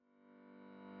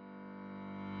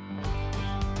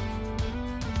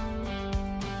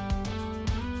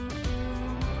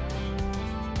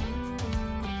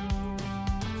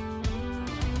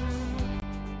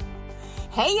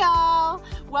Hey y'all,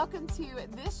 welcome to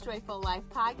This Joyful Life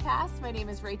podcast. My name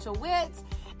is Rachel Witt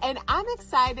and I'm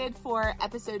excited for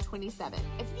episode 27.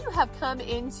 If you have come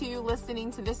into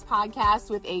listening to this podcast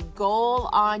with a goal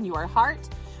on your heart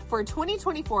for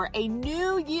 2024, a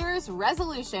New Year's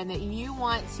resolution that you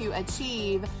want to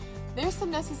achieve, there's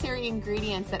some necessary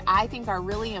ingredients that I think are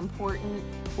really important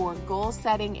for goal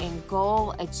setting and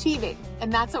goal achieving. And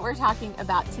that's what we're talking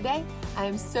about today. I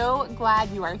am so glad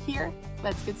you are here.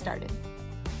 Let's get started.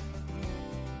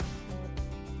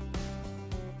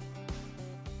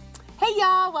 Hey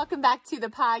y'all, welcome back to the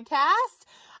podcast.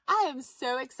 I am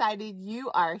so excited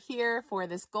you are here for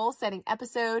this goal setting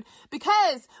episode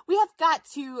because we have got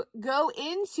to go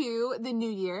into the new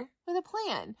year with a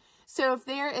plan. So if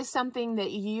there is something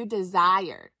that you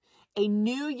desire, a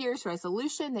New Year's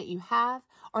resolution that you have,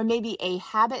 or maybe a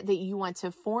habit that you want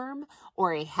to form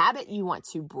or a habit you want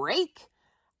to break,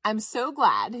 I'm so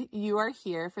glad you are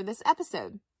here for this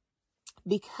episode.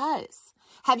 Because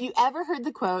have you ever heard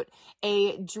the quote,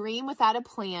 a dream without a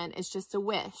plan is just a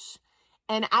wish?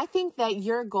 And I think that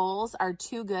your goals are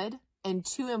too good and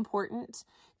too important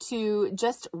to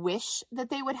just wish that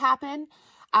they would happen.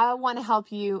 I want to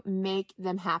help you make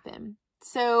them happen.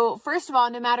 So first of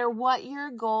all, no matter what your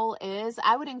goal is,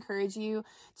 I would encourage you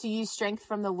to use strength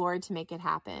from the Lord to make it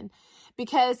happen.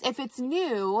 Because if it's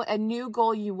new, a new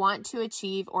goal you want to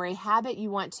achieve or a habit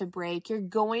you want to break, you're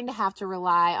going to have to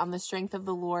rely on the strength of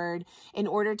the Lord in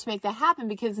order to make that happen,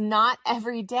 because not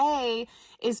every day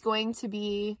is going to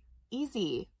be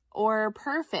easy or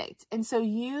perfect. And so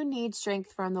you need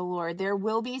strength from the Lord. There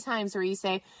will be times where you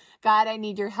say, God, I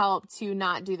need your help to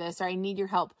not do this, or I need your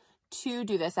help to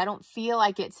do this. I don't feel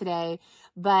like it today,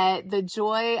 but the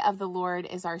joy of the Lord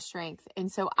is our strength. And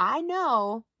so I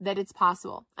know that it's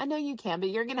possible. I know you can, but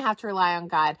you're going to have to rely on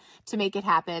God to make it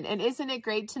happen. And isn't it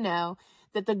great to know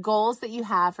that the goals that you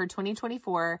have for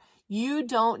 2024, you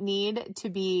don't need to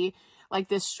be like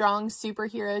this strong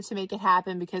superhero to make it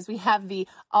happen, because we have the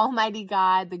Almighty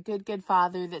God, the good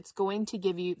Father that's going to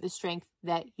give you the strength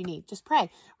that you need. Just pray,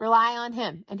 rely on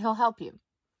Him, and He'll help you.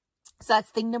 So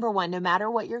that's thing number one. No matter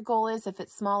what your goal is, if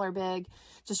it's small or big,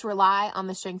 just rely on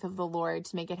the strength of the Lord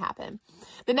to make it happen.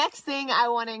 The next thing I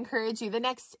want to encourage you, the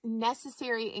next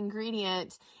necessary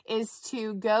ingredient is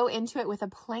to go into it with a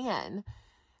plan.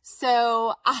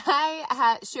 So I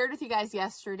had shared with you guys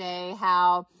yesterday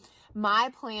how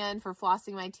my plan for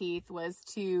flossing my teeth was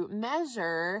to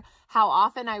measure how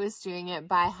often I was doing it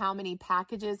by how many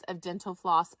packages of dental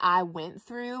floss I went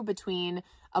through between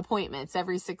appointments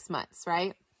every 6 months,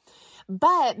 right?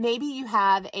 But maybe you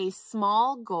have a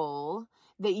small goal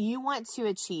that you want to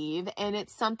achieve and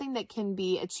it's something that can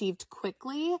be achieved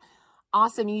quickly.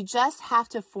 Awesome. You just have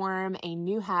to form a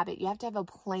new habit. You have to have a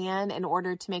plan in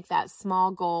order to make that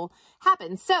small goal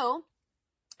happen. So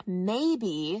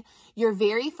maybe your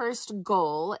very first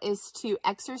goal is to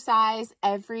exercise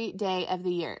every day of the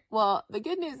year. Well, the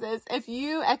good news is if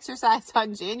you exercise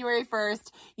on January 1st,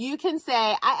 you can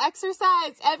say, I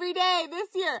exercise every day this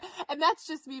year. And that's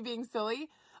just me being silly.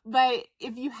 But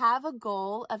if you have a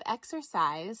goal of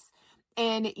exercise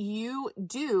and you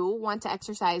do want to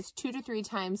exercise 2 to 3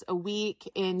 times a week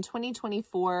in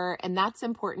 2024, and that's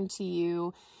important to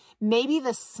you, maybe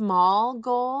the small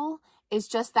goal is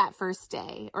just that first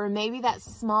day, or maybe that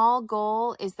small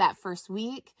goal is that first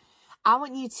week. I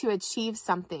want you to achieve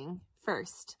something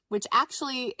first, which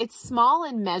actually it's small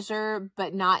in measure,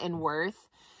 but not in worth.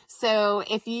 So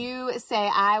if you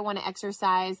say, I want to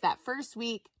exercise that first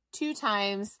week 2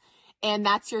 times, and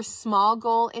that's your small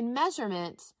goal in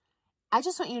measurement, I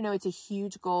just want you to know it's a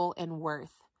huge goal in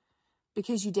worth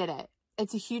because you did it.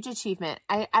 It's a huge achievement.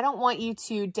 I don't want you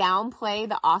to downplay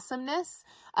the awesomeness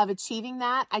of achieving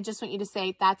that. I just want you to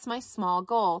say, that's my small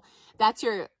goal. That's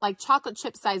your like chocolate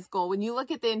chip size goal. When you look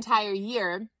at the entire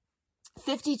year,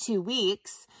 52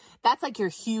 weeks, that's like your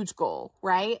huge goal,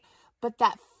 right? But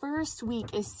that first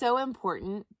week is so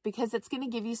important because it's going to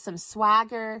give you some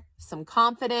swagger, some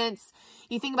confidence.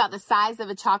 You think about the size of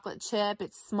a chocolate chip.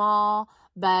 It's small,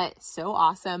 but so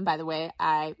awesome. By the way,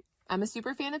 I'm a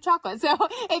super fan of chocolate. So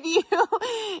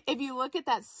if you look at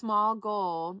that small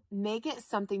goal, make it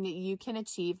something that you can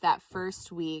achieve that first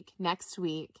week, next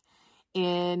week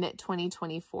in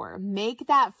 2024. Make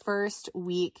that first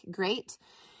week great.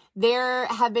 There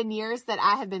have been years that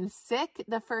I have been sick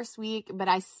the first week, but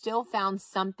I still found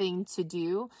something to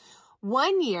do.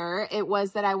 One year, it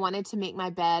was that I wanted to make my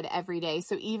bed every day.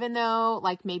 So even though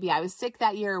like maybe I was sick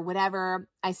that year or whatever,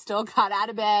 I still got out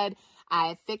of bed.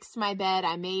 I fixed my bed,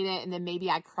 I made it, and then maybe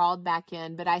I crawled back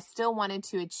in, but I still wanted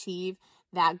to achieve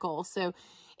that goal. So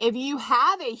if you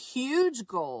have a huge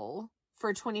goal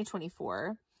for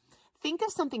 2024, think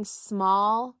of something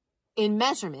small in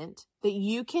measurement that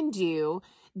you can do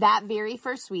that very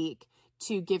first week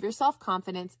to give yourself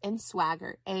confidence and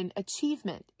swagger and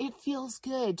achievement. It feels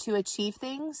good to achieve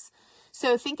things.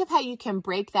 So think of how you can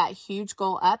break that huge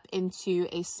goal up into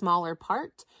a smaller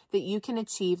part that you can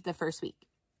achieve the first week.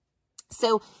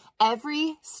 So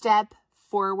every step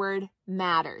forward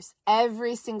matters.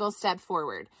 Every single step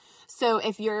forward. So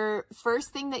if your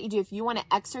first thing that you do, if you want to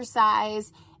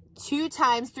exercise 2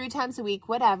 times, 3 times a week,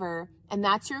 whatever, and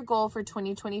that's your goal for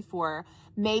 2024,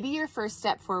 maybe your first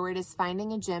step forward is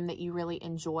finding a gym that you really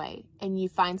enjoy and you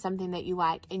find something that you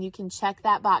like and you can check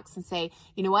that box and say,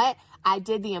 you know what? I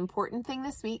did the important thing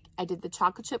this week. I did the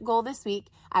chocolate chip goal this week.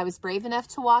 I was brave enough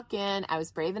to walk in. I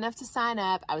was brave enough to sign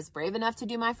up. I was brave enough to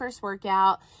do my first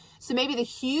workout. So maybe the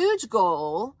huge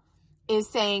goal is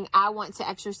saying, I want to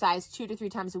exercise 2 to 3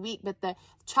 times a week, but the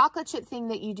chocolate chip thing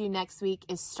that you do next week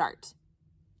is start.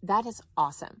 That is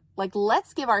awesome. Like,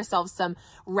 let's give ourselves some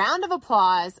round of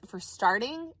applause for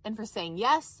starting and for saying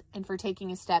yes and for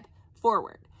taking a step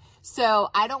forward. So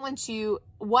I don't want you,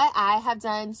 what I have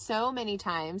done so many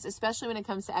times, especially when it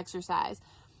comes to exercise,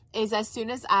 is as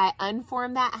soon as I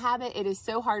unform that habit, it is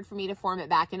so hard for me to form it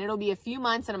back. And it'll be a few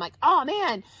months and I'm like, oh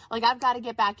man, like I've got to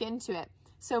get back into it.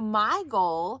 So my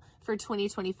goal for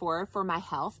 2024 for my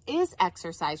health is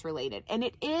exercise related, and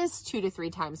it is 2 to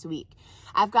 3 times a week.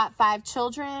 I've got 5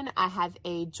 children. I have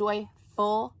a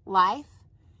joyful life,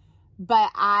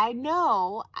 but I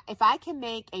know if I can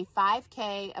make a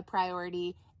 5K a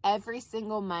priority every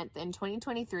single month in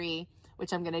 2023,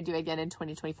 which I'm going to do again in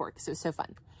 2024 because it was so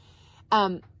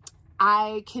fun.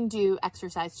 I can do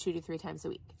exercise 2 to 3 times a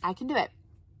week. I can do it.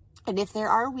 And if there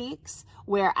are weeks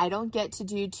where I don't get to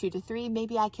do 2 to 3,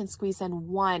 maybe I can squeeze in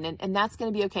 1 and that's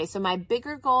going to be okay. So my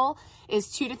bigger goal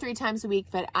is 2 to 3 times a week,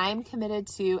 but I'm committed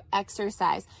to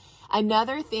exercise.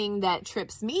 Another thing that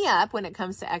trips me up when it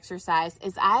comes to exercise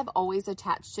is I've always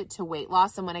attached it to weight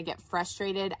loss. And when I get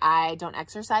frustrated, I don't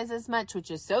exercise as much,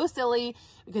 which is so silly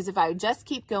because if I would just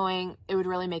keep going, it would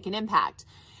really make an impact.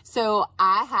 So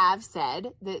I have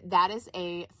said that that is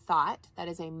a thought, that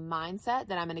is a mindset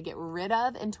that I'm going to get rid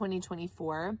of in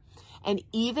 2024. And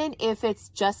even if it's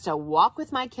just a walk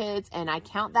with my kids and I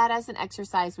count that as an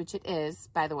exercise, which it is,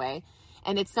 by the way,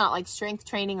 and it's not like strength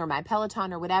training or my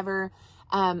Peloton or whatever,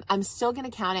 I'm still going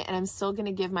to count it and I'm still going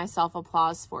to give myself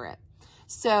applause for it.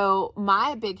 So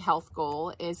my big health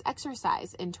goal is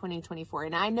exercise in 2024.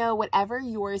 And I know whatever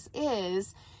yours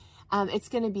is, it's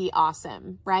going to be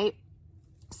awesome, right?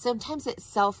 Sometimes it's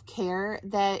self-care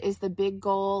that is the big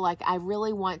goal. Like I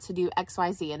really want to do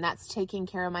XYZ and that's taking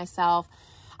care of myself.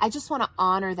 I just want to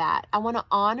honor that. I want to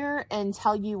honor and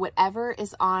tell you whatever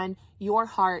is on your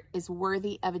heart is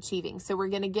worthy of achieving. So we're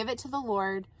going to give it to the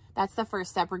Lord. That's the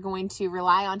first step. We're going to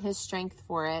rely on his strength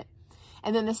for it.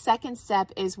 And then the second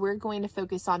step is we're going to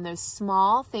focus on those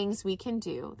small things we can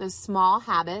do, those small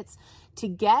habits to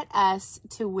get us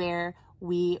to where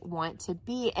we want to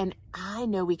be. And I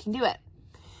know we can do it.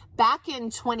 Back in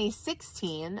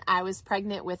 2016, I was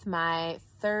pregnant with my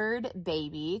 3rd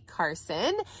baby,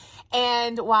 Carson.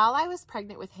 And while I was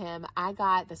pregnant with him, I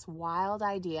got this wild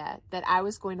idea that I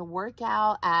was going to work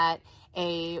out at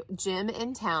a gym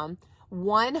in town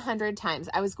 100 times.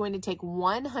 I was going to take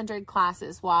 100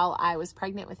 classes while I was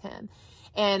pregnant with him.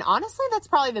 And honestly, that's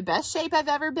probably the best shape I've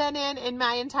ever been in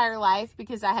my entire life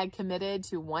because I had committed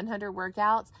to 100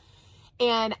 workouts.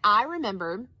 And I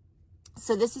remember,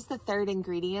 so this is the 3rd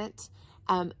ingredient.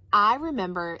 I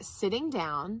remember sitting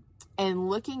down and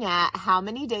looking at how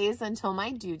many days until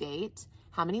my due date,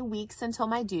 how many weeks until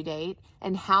my due date,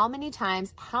 and how many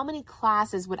times, how many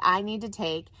classes would I need to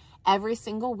take every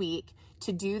single week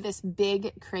to do this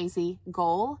big, crazy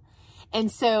goal. And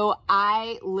so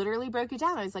I literally broke it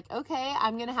down. I was like, okay,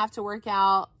 I'm going to have to work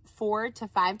out 4 to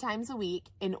 5 times a week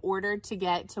in order to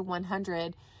get to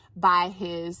 100 by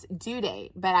his due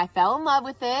date. But I fell in love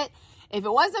with it. If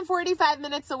it wasn't 45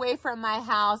 minutes away from my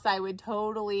house, I would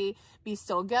totally be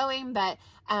still going. But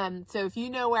so if you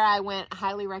know where I went,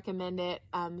 highly recommend it.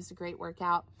 It's a great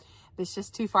workout. But it's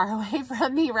just too far away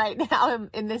from me right now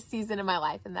in this season of my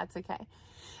life, and that's okay.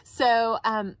 So,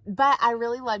 but I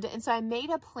really loved it. And so I made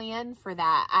a plan for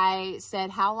that. I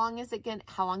said, how long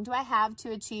do I have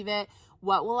to achieve it?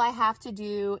 What will I have to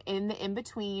do in the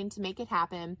in-between to make it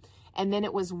happen? And then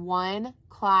it was 1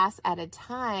 class at a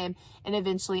time. And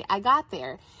eventually I got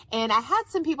there. And I had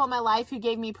some people in my life who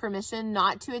gave me permission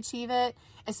not to achieve it,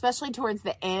 especially towards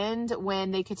the end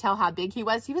when they could tell how big he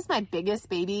was. He was my biggest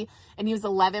baby and he was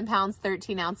 11 pounds,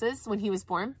 13 ounces when he was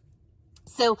born.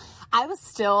 So I was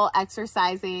still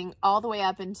exercising all the way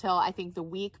up until I think the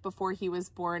week before he was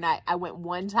born. I went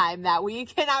one time that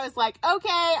week and I was like, okay,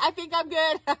 I think I'm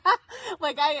good.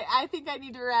 Like I think I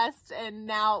need to rest. And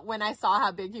now when I saw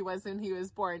how big he was when he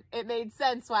was born, it made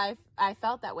sense why I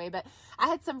felt that way. But I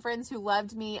had some friends who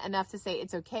loved me enough to say,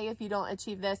 it's okay if you don't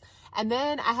achieve this. And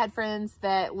then I had friends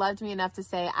that loved me enough to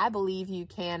say, I believe you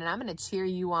can, and I'm going to cheer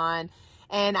you on.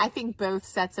 And I think both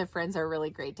sets of friends are really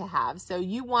great to have. So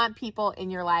you want people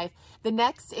in your life. The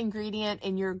next ingredient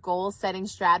in your goal setting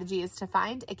strategy is to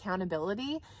find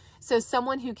accountability. So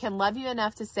someone who can love you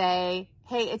enough to say,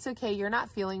 hey, it's okay, you're not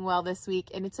feeling well this week,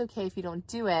 and it's okay if you don't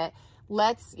do it.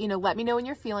 Let me know when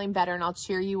you're feeling better and I'll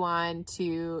cheer you on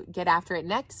to get after it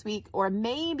next week. Or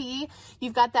maybe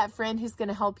you've got that friend who's going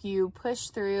to help you push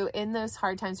through in those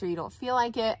hard times where you don't feel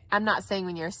like it. I'm not saying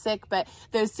when you're sick, but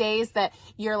those days that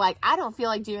you're like, I don't feel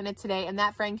like doing it today. And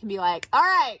that friend can be like, all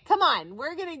right, come on,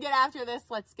 we're going to get after this.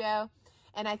 Let's go.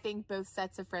 And I think both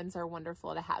sets of friends are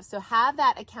wonderful to have. So have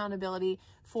that accountability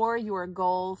for your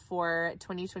goal for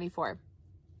 2024.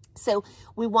 So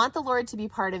we want the Lord to be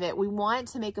part of it. We want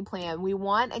to make a plan. We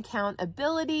want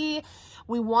accountability.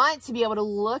 We want to be able to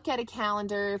look at a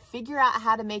calendar, figure out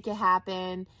how to make it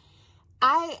happen.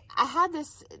 I had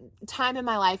this time in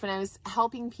my life when I was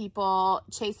helping people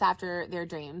chase after their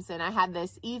dreams. And I had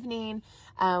this evening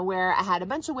where I had a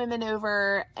bunch of women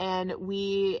over and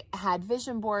we had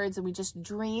vision boards and we just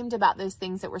dreamed about those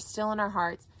things that were still in our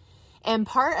hearts. And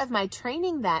part of my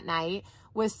training that night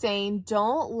was saying,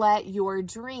 don't let your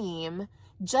dream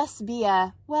just be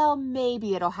a, well,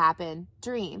 maybe it'll happen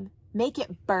dream. Make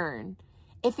it burn.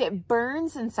 If it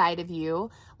burns inside of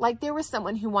you, like there was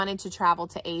someone who wanted to travel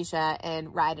to Asia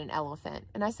and ride an elephant.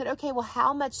 And I said, okay, well,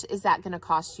 how much is that going to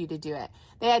cost you to do it?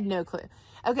 They had no clue.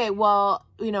 Okay, well,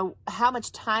 how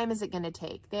much time is it going to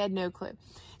take? They had no clue.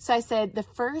 So I said, the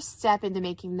first step into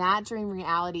making that dream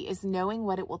reality is knowing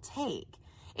what it will take.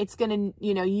 It's going to,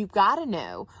 you've got to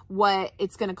know what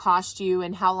it's going to cost you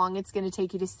and how long it's going to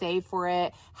take you to save for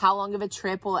it. How long of a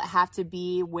trip will it have to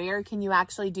be? Where can you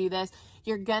actually do this?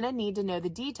 You're going to need to know the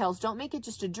details. Don't make it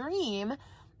just a dream.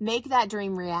 Make that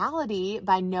dream reality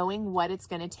by knowing what it's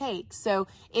going to take. So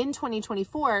in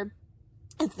 2024,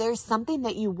 if there's something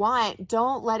that you want,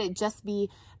 don't let it just be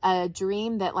a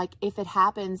dream that like, if it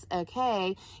happens,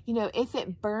 okay, if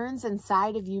it burns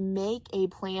inside of you, make a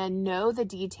plan, know the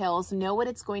details, know what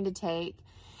it's going to take.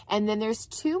 And then there's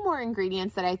two more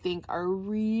ingredients that I think are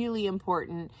really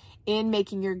important in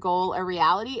making your goal a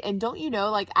reality. And don't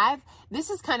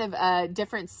this is kind of a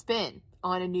different spin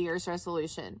on a New Year's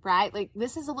resolution, right? Like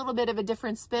this is a little bit of a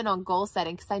different spin on goal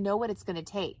setting because I know what it's going to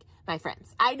take, my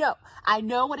friends. I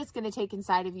know what it's going to take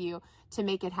inside of you to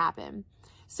make it happen.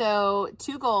 So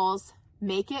 2 goals,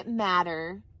 make it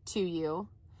matter to you.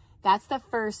 That's the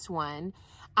first one.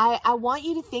 I want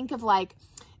you to think of like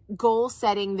goal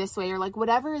setting this way, or like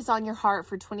whatever is on your heart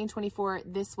for 2024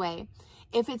 this way.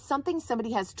 If it's something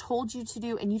somebody has told you to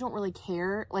do and you don't really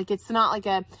care, like it's not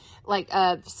like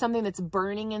something that's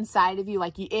burning inside of you,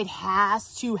 like it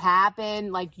has to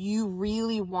happen, like you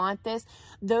really want this.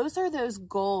 Those are those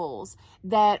goals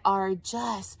that are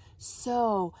just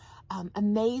so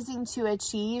amazing to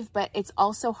achieve, but it's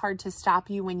also hard to stop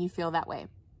you when you feel that way.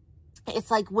 It's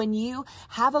like when you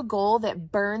have a goal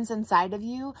that burns inside of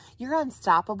you, you're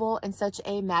unstoppable in such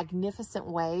a magnificent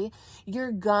way.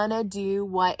 You're gonna do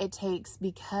what it takes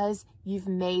because you've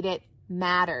made it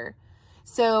matter.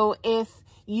 So if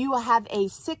you have a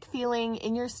sick feeling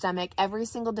in your stomach every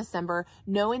single December,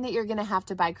 knowing that you're going to have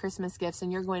to buy Christmas gifts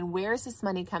and you're going, where's this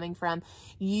money coming from?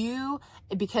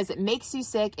 Because it makes you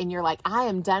sick and you're like, I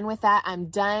am done with that. I'm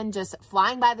done just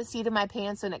flying by the seat of my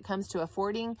pants when it comes to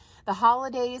affording the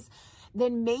holidays.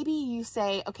 Then maybe you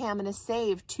say, okay, I'm going to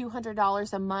save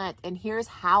 $200 a month and here's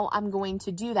how I'm going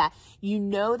to do that. You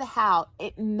know the how.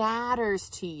 It matters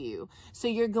to you. So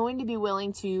you're going to be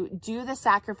willing to do the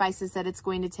sacrifices that it's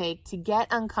going to take, to get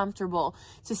uncomfortable,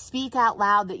 to speak out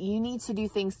loud that you need to do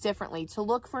things differently, to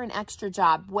look for an extra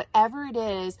job, whatever it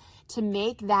is, to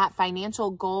make that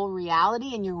financial goal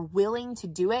reality, and you're willing to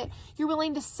do it. You're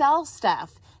willing to sell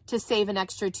stuff to save an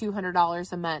extra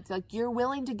 $200 a month. Like you're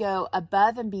willing to go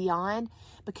above and beyond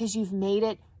because you've made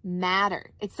it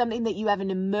matter. It's something that you have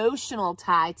an emotional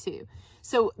tie to.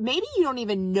 So maybe you don't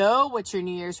even know what your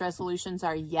New Year's resolutions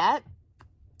are yet.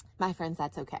 My friends,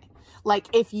 that's okay. Like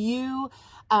if you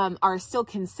are still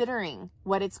considering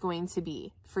what it's going to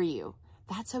be for you,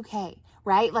 that's okay,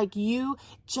 right? Like you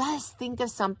just think of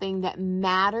something that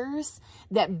matters,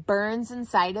 that burns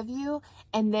inside of you,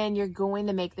 and then you're going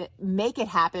to make it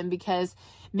happen because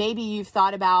maybe you've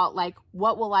thought about like,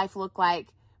 what will life look like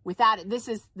without it, this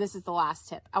is the last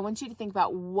tip. I want you to think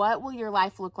about what will your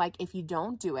life look like if you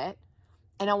don't do it.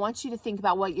 And I want you to think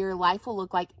about what your life will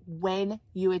look like when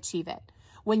you achieve it.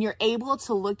 When you're able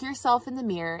to look yourself in the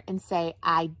mirror and say,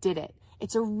 I did it.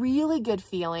 It's a really good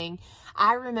feeling.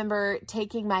 I remember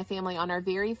taking my family on our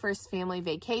very first family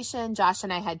vacation. Josh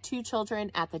and I had 2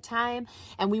 children at the time,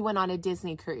 and we went on a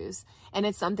Disney cruise. And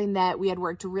it's something that we had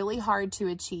worked really hard to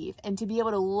achieve. And to be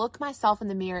able to look myself in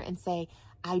the mirror and say,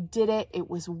 I did it. It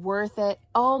was worth it.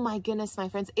 Oh my goodness, my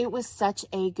friends. It was such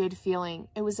a good feeling.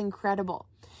 It was incredible.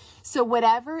 So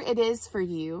whatever it is for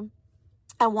you,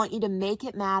 I want you to make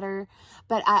it matter,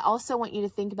 but I also want you to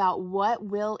think about what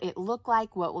will it look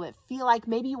like? What will it feel like?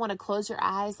 Maybe you want to close your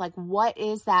eyes. Like, what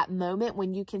is that moment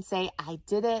when you can say, I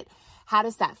did it? How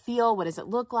does that feel? What does it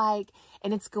look like?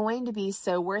 And it's going to be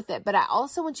so worth it. But I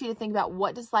also want you to think about,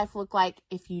 what does life look like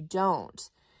if you don't?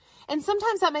 And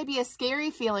sometimes that may be a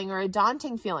scary feeling or a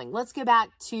daunting feeling. Let's go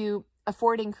back to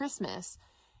affording Christmas.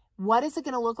 What is it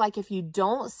going to look like if you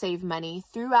don't save money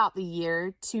throughout the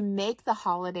year to make the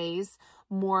holidays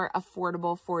more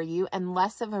affordable for you and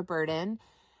less of a burden?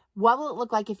 What will it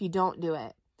look like if you don't do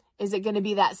it? Is it going to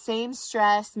be that same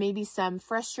stress, maybe some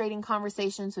frustrating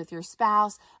conversations with your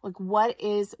spouse? Like, what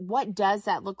does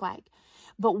that look like?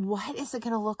 But what is it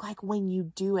going to look like when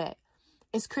you do it?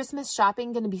 Is Christmas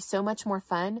shopping going to be so much more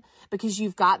fun because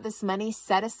you've got this money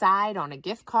set aside on a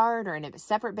gift card or in a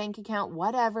separate bank account,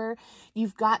 whatever?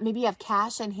 Maybe you have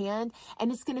cash in hand,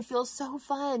 and it's going to feel so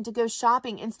fun to go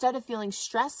shopping. Instead of feeling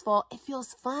stressful, it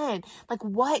feels fun. Like,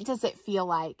 what does it feel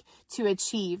like to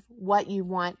achieve what you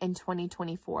want in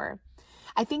 2024?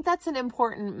 I think that's an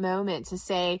important moment to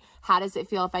say, how does it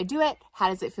feel if I do it? How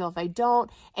does it feel if I don't?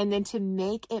 And then to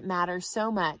make it matter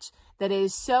so much that it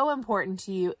is so important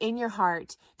to you in your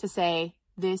heart to say,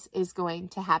 this is going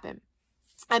to happen.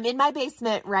 I'm in my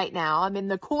basement right now. I'm in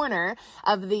the corner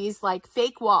of these like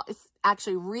fake walls. It's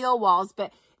actually real walls,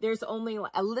 but there's only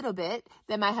a little bit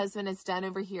that my husband has done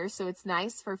over here, so it's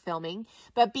nice for filming.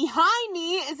 But behind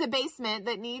me is a basement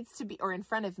that needs to be, or in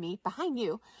front of me, behind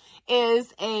you,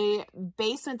 is a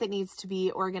basement that needs to be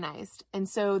organized. And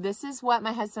so this is what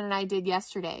my husband and I did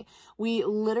yesterday. We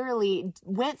literally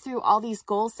went through all these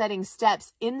goal-setting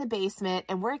steps in the basement,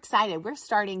 and we're excited. We're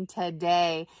starting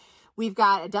today. We've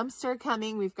got a dumpster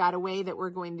coming. We've got a way that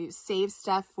we're going to save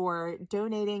stuff for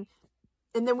donating.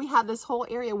 And then we have this whole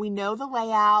area. We know the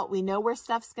layout. We know where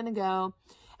stuff's going to go.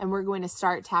 And we're going to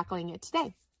start tackling it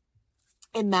today.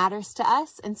 It matters to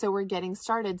us. And so we're getting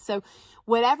started. So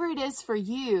whatever it is for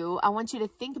you, I want you to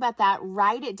think about that.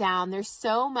 Write it down. There's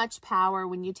so much power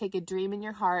when you take a dream in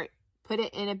your heart, put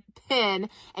it in a pen,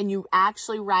 and you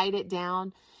actually write it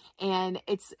down. And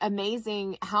it's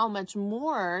amazing how much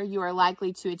more you are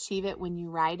likely to achieve it when you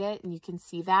write it. And you can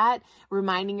see that,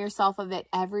 reminding yourself of it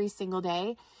every single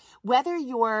day. Whether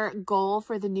your goal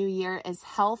for the new year is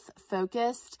health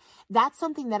focused, that's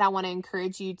something that I want to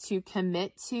encourage you to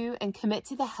commit to, and commit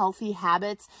to the healthy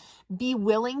habits. Be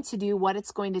willing to do what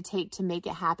it's going to take to make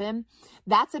it happen.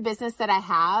 That's a business that I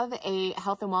have, a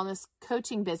health and wellness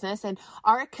coaching business. And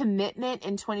our commitment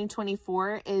in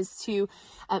 2024 is to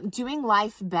doing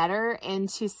life better, and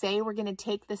to say we're going to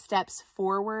take the steps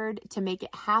forward to make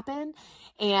it happen.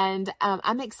 And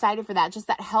I'm excited for that. Just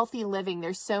that healthy living.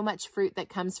 There's so much fruit that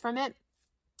comes from it.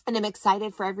 And I'm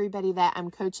excited for everybody that I'm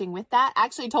coaching with that. I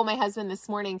actually told my husband this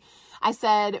morning, I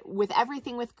said, with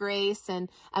everything with Grace, and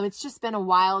it's just been a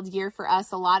wild year for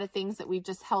us, a lot of things that we've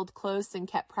just held close and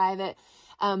kept private.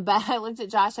 But I looked at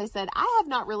Josh, I said, I have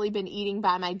not really been eating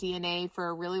by my DNA for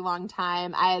a really long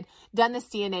time. I had done this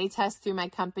DNA test through my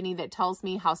company that tells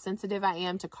me how sensitive I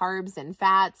am to carbs and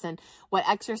fats and what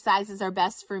exercises are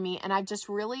best for me. And I've just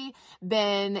really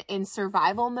been in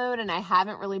survival mode, and I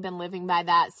haven't really been living by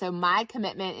that. So my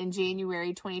commitment in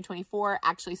January 2024,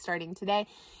 actually starting today,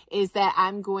 is that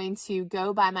I'm going to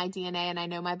go by my DNA, and I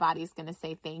know my body's going to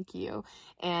say thank you.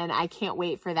 And I can't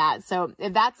wait for that. So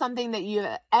if that's something that you've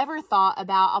ever thought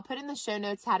about, I'll put in the show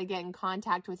notes how to get in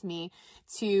contact with me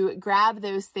to grab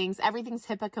those things. Everything's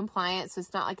HIPAA compliant, so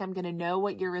it's not like I'm going to know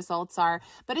what your results are,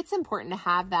 but it's important to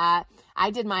have that.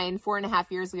 I did mine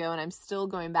 4.5 years ago, and I'm still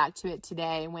going back to it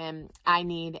today when I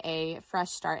need a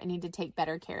fresh start. I need to take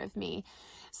better care of me.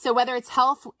 So whether it's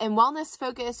health and wellness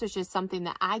focus, which is something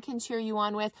that I can cheer you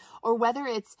on with, or whether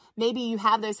it's maybe you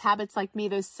have those habits like me,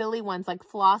 those silly ones like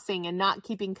flossing and not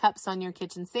keeping cups on your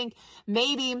kitchen sink,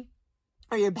 maybe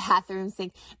or your bathroom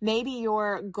sink. Maybe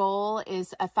your goal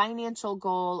is a financial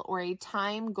goal or a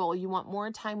time goal. You want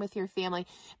more time with your family.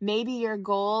 Maybe your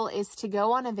goal is to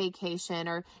go on a vacation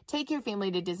or take your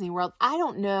family to Disney World. I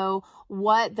don't know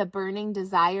what the burning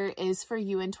desire is for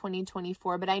you in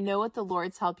 2024, but I know with the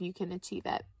Lord's help, you can achieve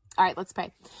it. All right, let's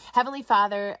pray. Heavenly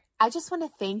Father, I just want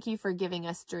to thank you for giving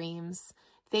us dreams.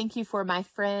 Thank you for my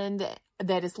friend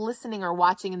that is listening or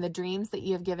watching and the dreams that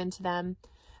you have given to them.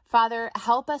 Father,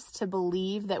 help us to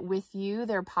believe that with you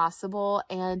they're possible,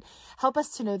 and help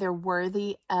us to know they're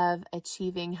worthy of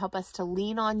achieving. Help us to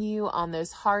lean on you on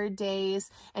those hard days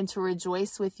and to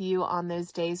rejoice with you on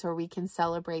those days where we can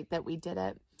celebrate that we did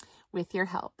it with your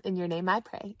help. In your name I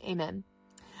pray. Amen.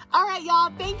 All right,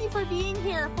 y'all. Thank you for being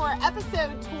here for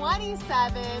episode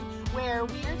 27, where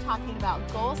we are talking about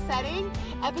goal setting.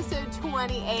 Episode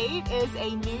 28 is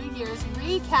a New Year's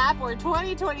recap, or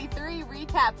 2023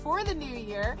 recap for the new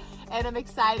year. And I'm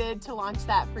excited to launch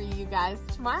that for you guys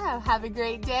tomorrow. Have a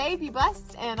great day. Be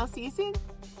blessed, and I'll see you soon.